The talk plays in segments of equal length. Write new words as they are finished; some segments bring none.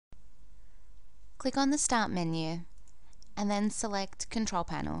Click on the Start menu and then select Control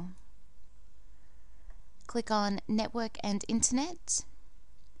Panel. Click on Network and Internet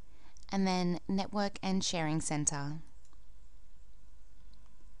and then Network and Sharing Center.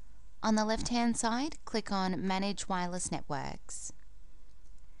 On the left-hand side, click on Manage Wireless Networks.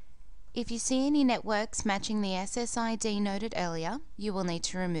 If you see any networks matching the SSID noted earlier, you will need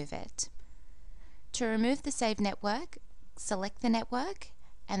to remove it. To remove the saved network, select the network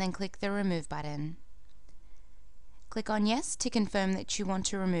and then click the Remove button. Click on Yes to confirm that you want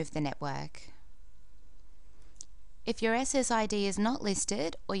to remove the network. If your SSID is not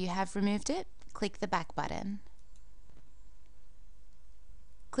listed or you have removed it, click the Back button.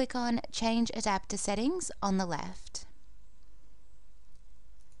 Click on Change Adapter Settings on the left.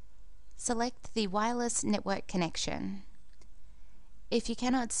 Select the wireless network connection. If you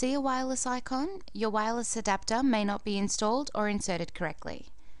cannot see a wireless icon, your wireless adapter may not be installed or inserted correctly.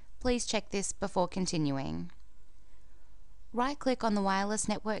 Please check this before continuing. Right-click on the wireless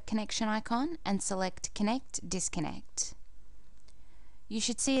network connection icon and select Connect Disconnect. You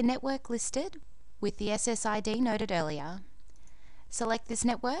should see a network listed with the SSID noted earlier. Select this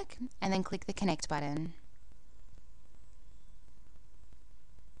network and then click the Connect button.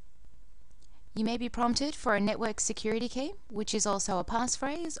 You may be prompted for a network security key, which is also a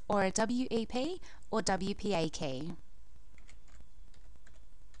passphrase or a WEP or WPA key.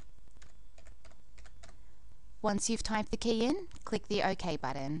 Once you've typed the key in, click the OK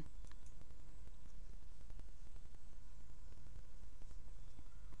button.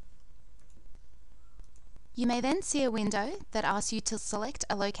 You may then see a window that asks you to select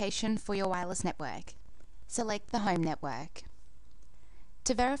a location for your wireless network. Select the home network.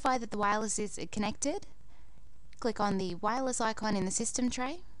 To verify that the wireless is connected, click on the wireless icon in the system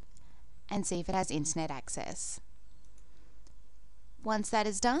tray and see if it has internet access. Once that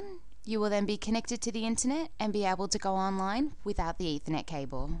is done, you will then be connected to the internet and be able to go online without the Ethernet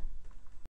cable.